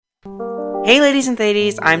Hey ladies and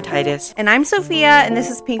ladies, I'm Titus. And I'm Sophia, and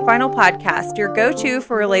this is Pink Vinyl Podcast, your go-to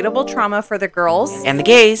for relatable trauma for the girls and the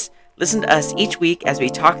gays. Listen to us each week as we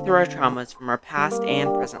talk through our traumas from our past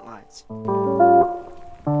and present lives.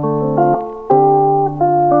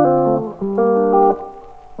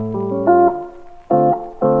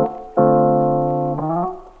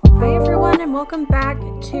 Hi everyone, and welcome back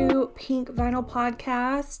to Pink Vinyl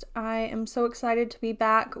Podcast. I am so excited to be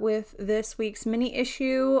back with this week's mini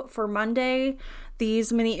issue for Monday.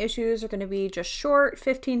 These mini issues are going to be just short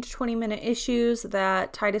 15 to 20 minute issues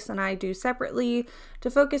that Titus and I do separately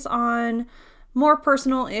to focus on more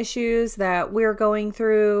personal issues that we're going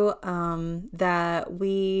through, that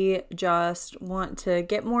we just want to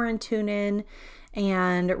get more in tune in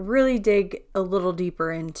and really dig a little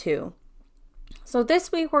deeper into. So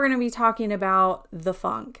this week we're going to be talking about the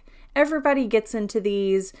funk. Everybody gets into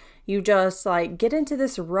these. You just get into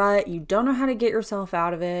this rut. You don't know how to get yourself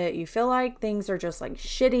out of it. You feel like things are just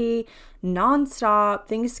shitty, nonstop.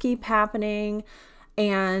 Things keep happening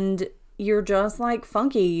and you're just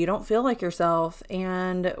funky. You don't feel like yourself.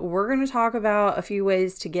 And we're going to talk about a few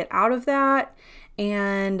ways to get out of that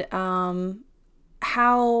and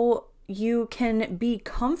how you can be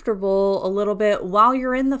comfortable a little bit while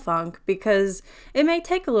you're in the funk, because it may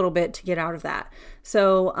take a little bit to get out of that.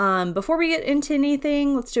 So before we get into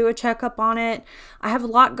anything, let's do a checkup on it. I have a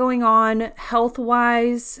lot going on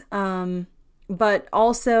health-wise, but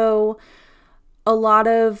also a lot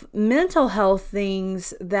of mental health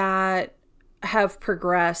things that have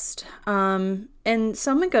progressed, and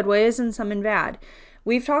some in good ways and some in bad.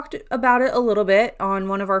 We've talked about it a little bit on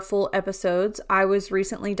one of our full episodes. I was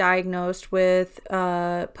recently diagnosed with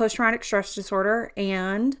post-traumatic stress disorder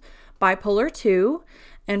and bipolar 2.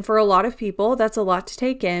 And for a lot of people, that's a lot to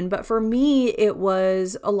take in. But for me, it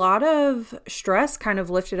was a lot of stress kind of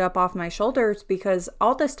lifted up off my shoulders, because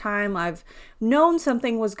all this time I've known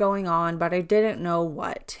something was going on, but I didn't know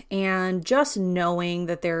what. And just knowing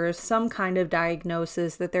that there is some kind of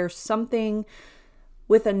diagnosis, that there's something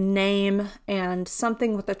with a name and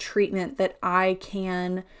something with a treatment that I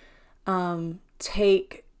can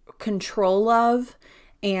take control of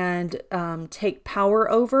and take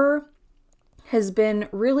power over, has been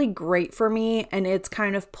really great for me. And it's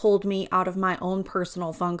kind of pulled me out of my own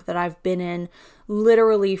personal funk that I've been in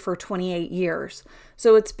literally for 28 years.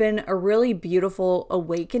 So it's been a really beautiful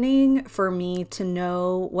awakening for me to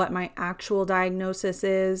know what my actual diagnosis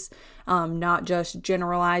is, not just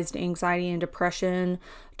generalized anxiety and depression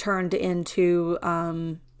turned into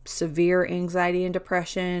severe anxiety and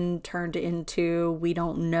depression, turned into we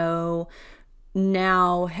don't know,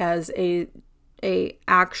 now has a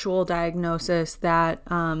actual diagnosis that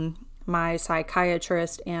my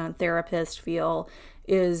psychiatrist and therapist feel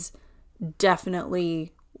is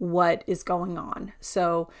definitely what is going on.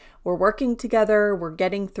 So we're working together, we're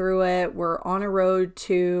getting through it, we're on a road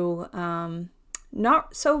to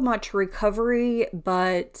not so much recovery,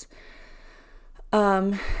 but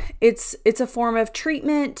it's a form of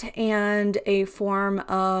treatment and a form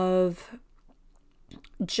of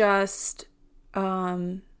just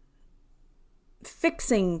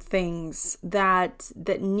fixing things that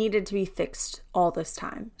needed to be fixed all this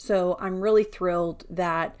time. So I'm really thrilled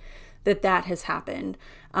that has happened.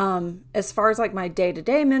 As far as my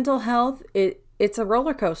day-to-day mental health, it's a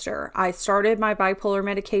roller coaster. I started my bipolar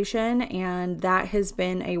medication and that has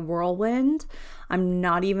been a whirlwind. I'm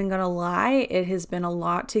not even gonna lie, it has been a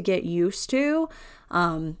lot to get used to.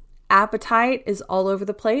 Appetite is all over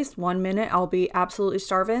the place. 1 minute I'll be absolutely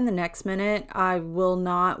starving. The next minute I will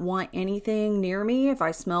not want anything near me. If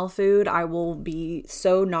I smell food, I will be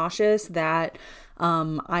so nauseous that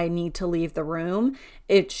I need to leave the room.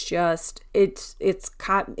 It's just, it's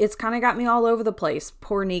kind of got me all over the place.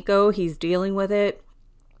 Poor Nico, he's dealing with it.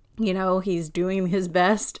 He's doing his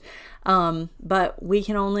best. But we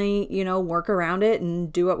can only, work around it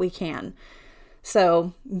and do what we can.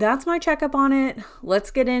 So that's my checkup on it. Let's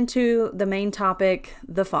get into the main topic,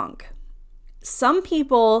 the funk. Some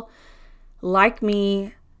people, like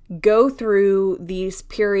me, go through these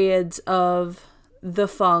periods of the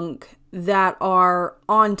funk that are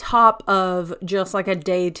on top of just a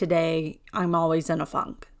day-to-day, I'm always in a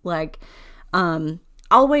funk.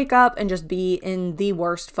 I'll wake up and just be in the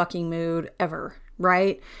worst fucking mood ever,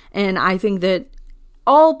 right? And I think that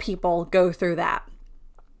all people go through that.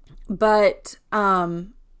 But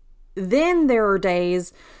then there are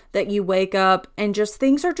days that you wake up and just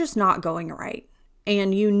things are just not going right.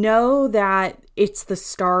 And you know that it's the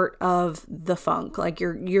start of the funk. Like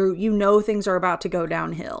you know things are about to go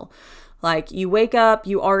downhill. Like you wake up,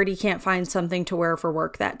 you already can't find something to wear for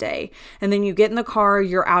work that day. And then you get in the car,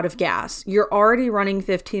 you're out of gas. You're already running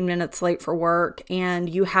 15 minutes late for work and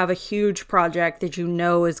you have a huge project that you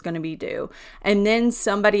know is going to be due. And then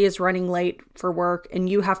somebody is running late for work and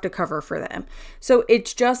you have to cover for them. So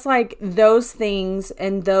it's just like those things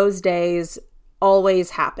and those days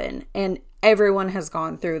always happen and everyone has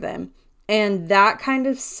gone through them. And that kind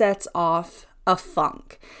of sets off a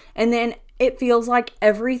funk. And then it feels like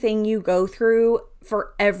everything you go through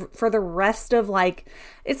for the rest of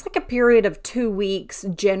it's like a period of 2 weeks.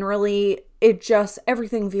 Generally,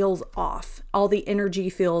 everything feels off. All the energy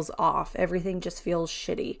feels off. Everything just feels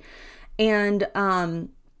shitty. And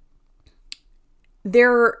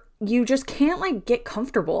you just can't get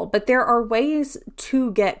comfortable, but there are ways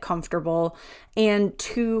to get comfortable and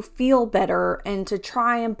to feel better and to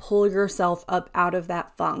try and pull yourself up out of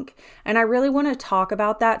that funk. And I really want to talk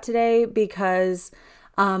about that today because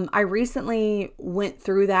I recently went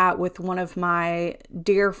through that with one of my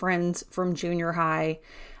dear friends from junior high,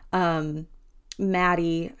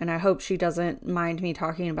 Maddie, and I hope she doesn't mind me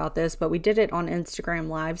talking about this, but we did it on Instagram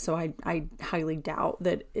Live, so I highly doubt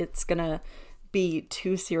that it's gonna be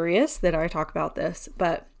too serious that I talk about this,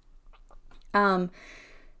 but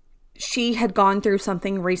she had gone through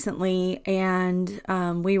something recently and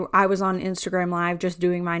I was on Instagram Live just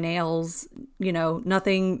doing my nails,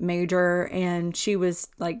 nothing major, and she was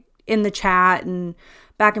in the chat and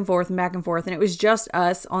back and forth, and it was just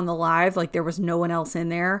us on the live, there was no one else in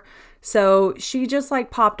there. So she just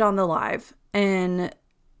popped on the live and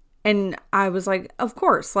I was like, of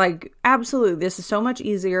course, absolutely, this is so much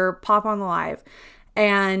easier. Pop on the live.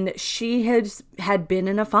 And she had been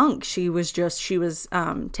in a funk. She was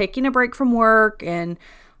taking a break from work and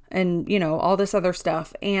all this other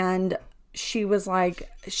stuff. And she was like,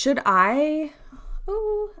 I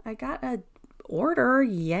got a order.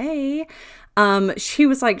 Yay. She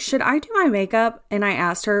was like, should I do my makeup? And I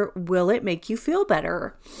asked her, will it make you feel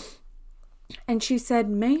better? And she said,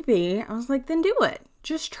 maybe. I was like, then do it.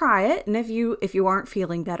 Just try it. And if you aren't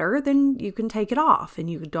feeling better, then you can take it off and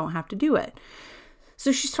you don't have to do it.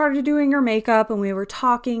 So she started doing her makeup and we were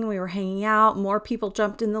talking, we were hanging out. More people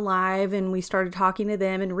jumped in the live and we started talking to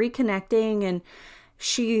them and reconnecting, and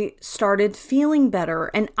she started feeling better.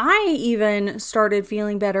 And I even started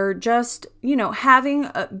feeling better just,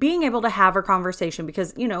 being able to have a conversation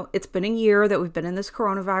because, it's been a year that we've been in this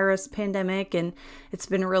coronavirus pandemic and it's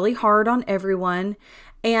been really hard on everyone.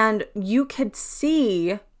 And you could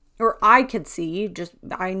see, or I could see,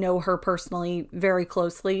 I know her personally very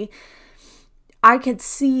closely. I could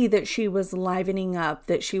see that she was livening up,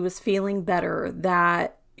 that she was feeling better,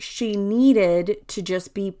 that she needed to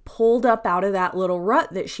just be pulled up out of that little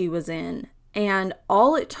rut that she was in. And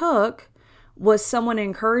all it took was someone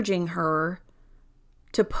encouraging her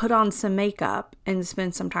to put on some makeup and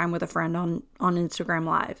spend some time with a friend on Instagram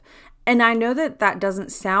Live. And I know that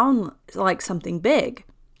doesn't sound like something big,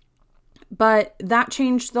 but that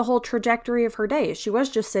changed the whole trajectory of her day. She was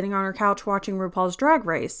just sitting on her couch watching RuPaul's Drag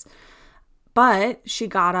Race. But she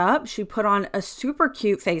got up, she put on a super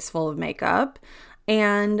cute face full of makeup,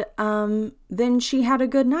 and then she had a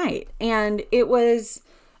good night. And it was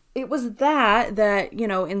that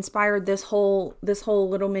inspired this whole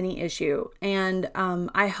little mini issue. And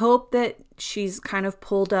I hope that she's kind of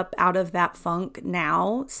pulled up out of that funk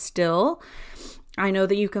now still. I know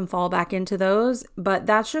that you can fall back into those, but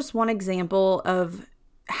that's just one example of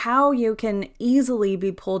how you can easily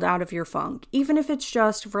be pulled out of your funk, even if it's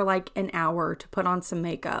just for an hour to put on some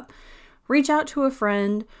makeup. Reach out to a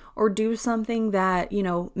friend or do something that,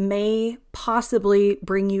 may possibly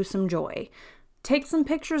bring you some joy. Take some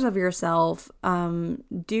pictures of yourself,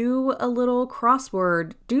 do a little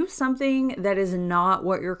crossword, do something that is not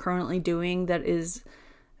what you're currently doing that is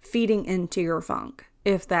feeding into your funk,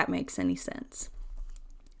 if that makes any sense.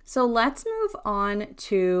 So let's move on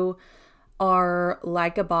to are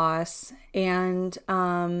like a boss. And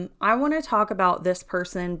I want to talk about this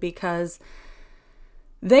person because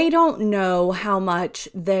they don't know how much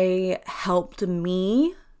they helped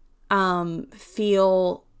me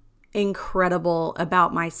feel incredible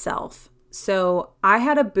about myself. So I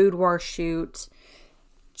had a boudoir shoot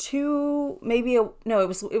it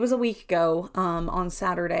was a week ago on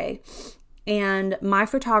Saturday. And my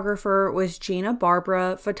photographer was Gina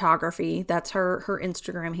Barbara Photography. That's her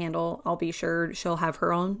Instagram handle. I'll be sure she'll have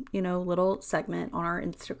her own, little segment on our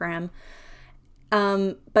Instagram.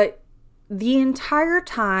 But the entire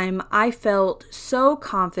time I felt so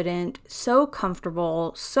confident, so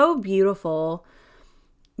comfortable, so beautiful,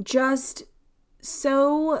 just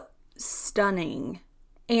so stunning.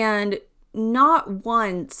 And not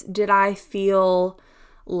once did I feel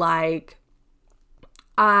like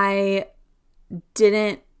I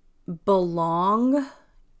didn't belong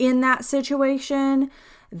in that situation,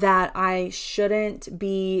 that I shouldn't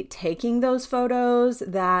be taking those photos,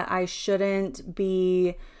 that I shouldn't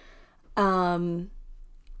be in,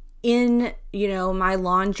 my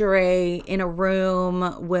lingerie in a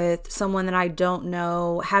room with someone that I don't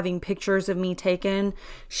know, having pictures of me taken.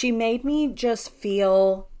 She made me just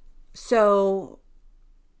feel so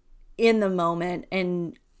in the moment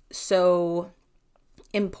and so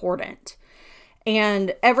important.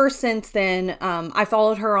 And ever since then, I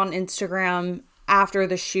followed her on Instagram after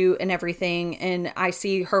the shoot and everything, and I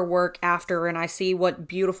see her work after, and I see what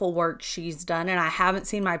beautiful work she's done, and I haven't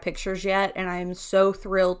seen my pictures yet, and I'm so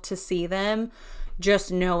thrilled to see them,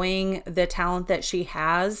 just knowing the talent that she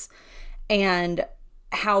has and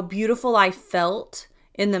how beautiful I felt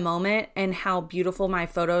in the moment and how beautiful my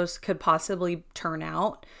photos could possibly turn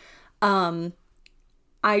out.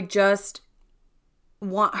 I just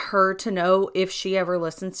want her to know, if she ever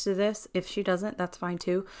listens to this. If she doesn't, that's fine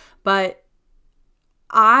too. But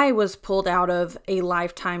I was pulled out of a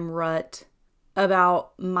lifetime rut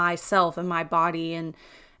about myself and my body and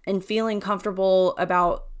feeling comfortable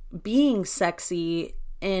about being sexy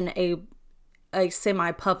in a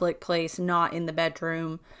semi-public place, not in the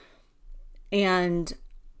bedroom. And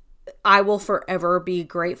I will forever be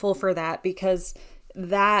grateful for that, because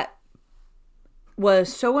that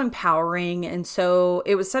was so empowering, and so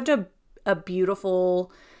it was such a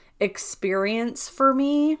beautiful experience for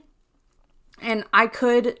me. And I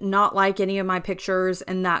could not like any of my pictures,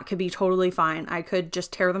 and that could be totally fine. I could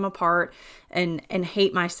just tear them apart and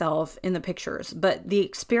hate myself in the pictures. But the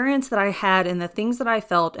experience that I had and the things that I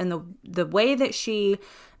felt and the way that she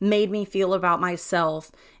made me feel about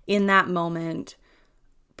myself in that moment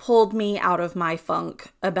pulled me out of my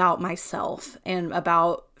funk about myself and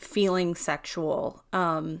about feeling sexual,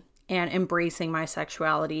 and embracing my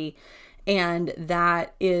sexuality. And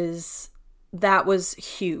that was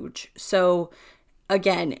huge. So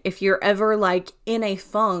again, if you're ever like in a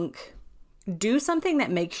funk, do something that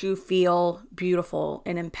makes you feel beautiful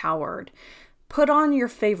and empowered. Put on your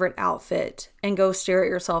favorite outfit and go stare at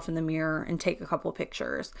yourself in the mirror and take a couple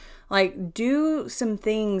pictures. Like, do some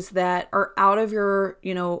things that are out of your,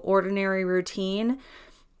 ordinary routine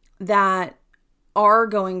that are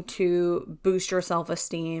going to boost your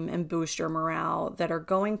self-esteem and boost your morale, that are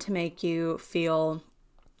going to make you feel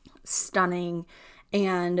stunning,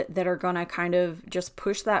 and that are gonna kind of just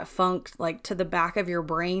push that funk like to the back of your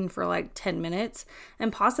brain for like 10 minutes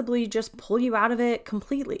and possibly just pull you out of it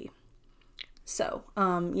completely. So,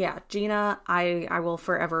 Gina, I will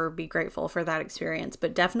forever be grateful for that experience,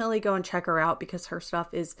 but definitely go and check her out, because her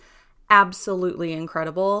stuff is absolutely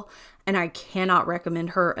incredible and I cannot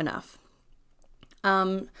recommend her enough.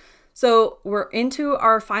 So we're into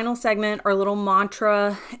our final segment, our little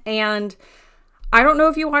mantra, and I don't know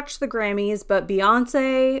if you watched the Grammys, but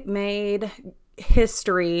Beyonce made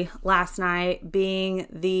history last night, being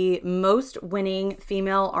the most winning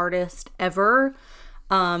female artist ever,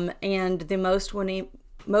 and the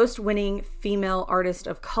most winning female artist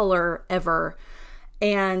of color ever.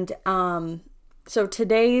 And so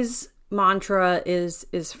today's mantra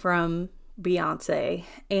is from Beyonce,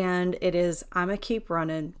 and it is, "I'ma keep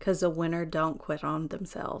running because a winner don't quit on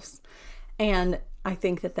themselves." And I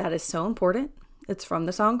think that is so important. It's from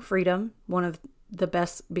the song Freedom, one of the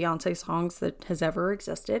best Beyonce songs that has ever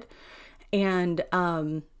existed. And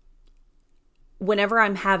whenever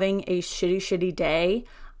I'm having a shitty day,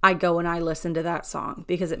 I go and I listen to that song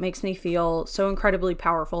because it makes me feel so incredibly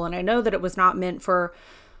powerful. And I know that it was not meant for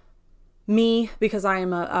me because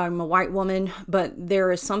I'm a white woman, but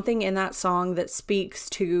there is something in that song that speaks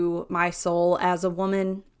to my soul as a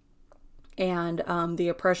woman and the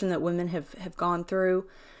oppression that women have gone through.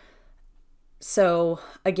 So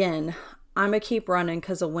again, I'm gonna keep running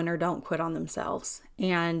because a winner don't quit on themselves.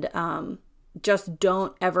 And just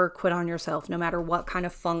don't ever quit on yourself, no matter what kind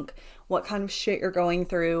of funk, what kind of shit you're going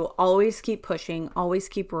through. Always keep pushing, always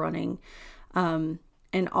keep running, and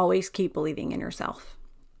always keep believing in yourself.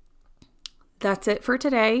 That's it for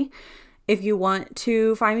today. If you want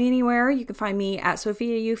to find me anywhere, you can find me at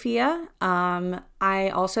Sophia Eufia. I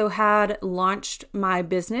also had launched my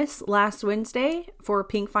business last Wednesday for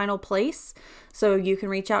Pink Final Place, so you can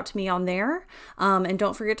reach out to me on there. And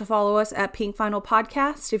don't forget to follow us at Pink Final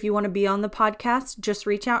Podcast. If you want to be on the podcast, just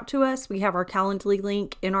reach out to us. We have our Calendly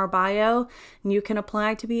link in our bio, and you can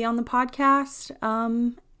apply to be on the podcast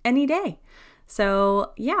any day.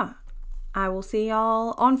 So yeah, I will see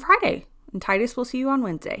y'all on Friday. And Titus will see you on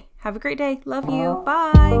Wednesday. Have a great day. Love you.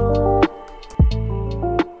 Bye.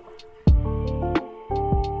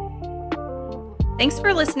 Thanks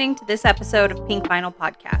for listening to this episode of Pink Vinyl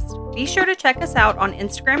Podcast. Be sure to check us out on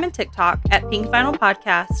Instagram and TikTok at Pink Vinyl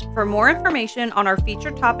Podcast for more information on our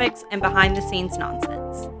featured topics and behind the scenes nonsense.